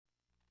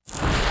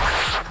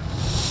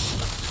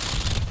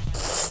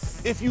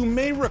If you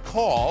may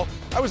recall,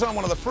 I was on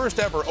one of the first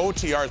ever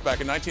OTRs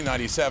back in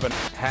 1997.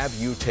 Have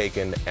you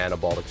taken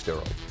anabolic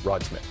steroids?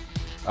 Rod Smith.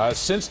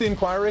 Since the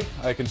inquiry,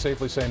 I can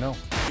safely say no.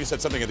 You said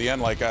something at the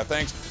end like,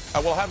 thanks,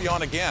 we'll have you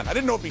on again. I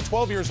didn't know it'd be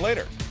 12 years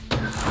later.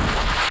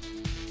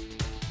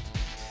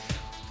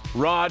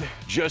 Rod,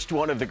 just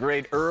one of the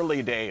great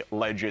early day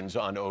legends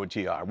on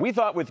OTR. We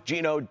thought with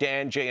Gino,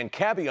 Dan, Jay, and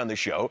Cabby on the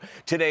show,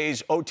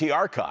 today's OT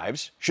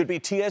archives should be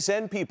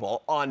TSN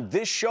people on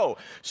this show.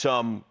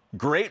 Some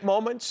great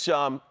moments,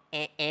 some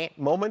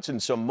moments,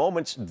 and some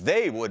moments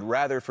they would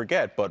rather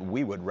forget, but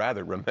we would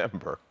rather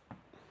remember.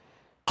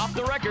 Off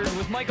the record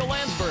with Michael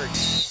Landsberg.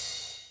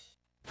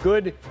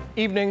 Good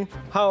evening.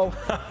 How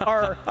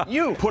are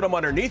you? Put them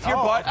underneath your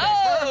butt.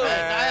 Oh,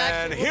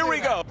 and here we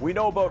go. We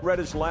know about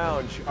Retta's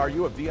Lounge. Are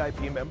you a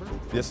VIP member?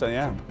 Yes, I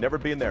am. Never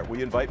been there. Will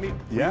you invite me?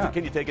 Yeah.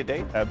 Can you take a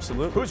date?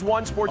 Absolutely. Who's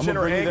one Sports I'm Center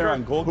gonna bring you anchor? there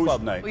on Gold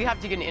Club night. Well, you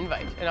have to get an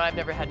invite, and I've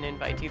never had an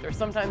invite either.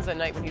 Sometimes at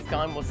night when he's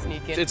gone, we'll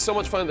sneak in. It's so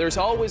much fun. There's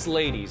always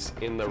ladies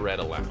in the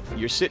Retta Lounge.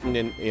 You're sitting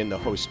in the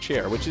host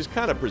chair, which is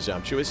kind of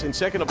presumptuous. And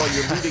second of all,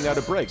 you're leading out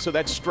a break, so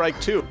that's strike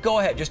two. Go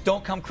ahead, just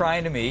don't come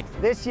crying to me.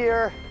 This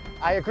year,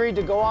 I agreed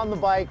to go on the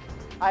bike.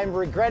 I'm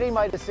regretting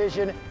my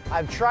decision.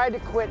 I've tried to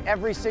quit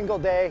every single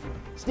day.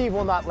 Steve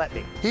will not let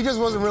me. He just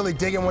wasn't really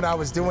digging what I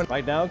was doing.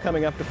 Right now,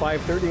 coming up to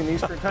 5:30 in the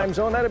Eastern Time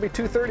Zone. That'll be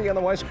 2:30 on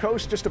the West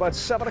Coast, just about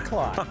 7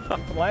 o'clock.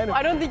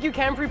 I don't think you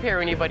can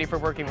prepare anybody for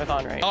working with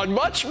Andre. On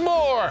much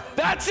more.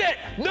 That's it.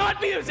 Not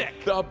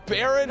music. The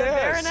Baroness.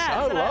 I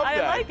love that.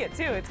 I like it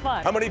too. It's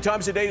fun. How many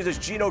times a day does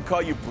Gino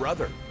call you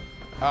brother?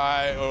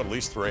 At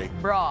least 3.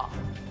 Bra.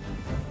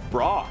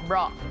 Bra.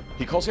 Bra.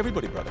 He calls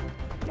everybody brother.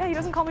 Yeah, he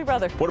doesn't call me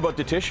brother. What about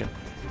Detition?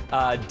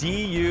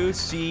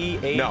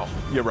 D-U-C-H. No,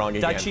 you're wrong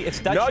again. Dutchy, it's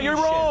Dutchy No, you're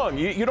shit. wrong.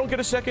 You don't get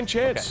a second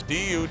chance. Okay.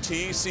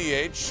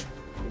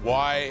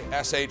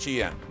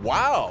 D-U-T-C-H-Y-S-H-E-N.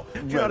 Wow. Do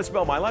you know how to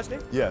spell my last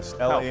name? Yes,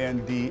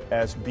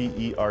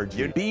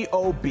 Landsberg.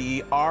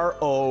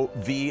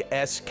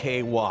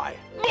 B-O-B-R-O-V-S-K-Y.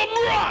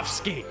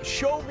 Bobrovsky.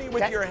 Show me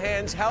with your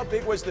hands how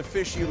big was the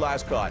fish you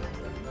last caught.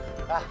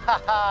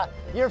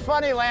 You're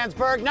funny,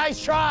 Landsberg.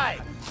 Nice try.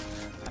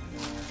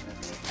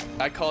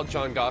 I called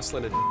John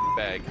Gosselin a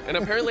bag, and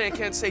apparently I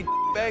can't say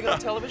bag on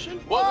television.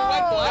 What? Whoa. We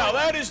went black. Now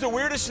that is the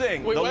weirdest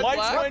thing. We the went lights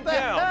black? went What the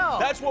down. hell?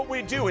 That's what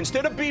we do.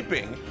 Instead of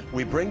beeping,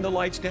 we bring the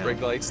lights down. Bring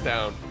the lights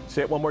down.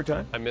 Say it one more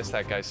time. I miss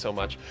that guy so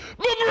much.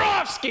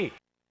 Bobrovsky.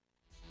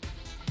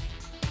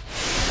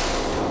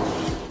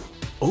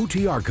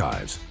 OT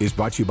Archives is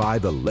brought to you by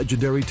the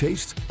legendary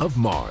taste of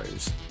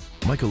Mars.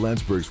 Michael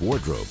Landsberg's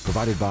wardrobe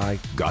provided by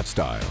Got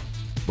Style,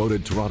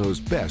 voted Toronto's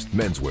best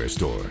menswear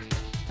store.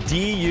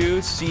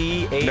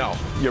 D-U-C-H. No,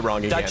 you're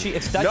wrong again. Dutchy,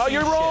 it's Dutchy No,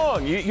 you're shit.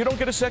 wrong. You don't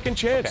get a second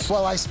chance.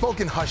 Well, I spoke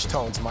in hushed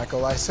tones,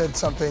 Michael. I said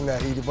something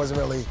that he wasn't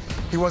really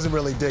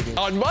digging.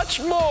 On much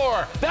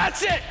more.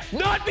 That's it.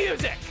 Not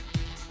music.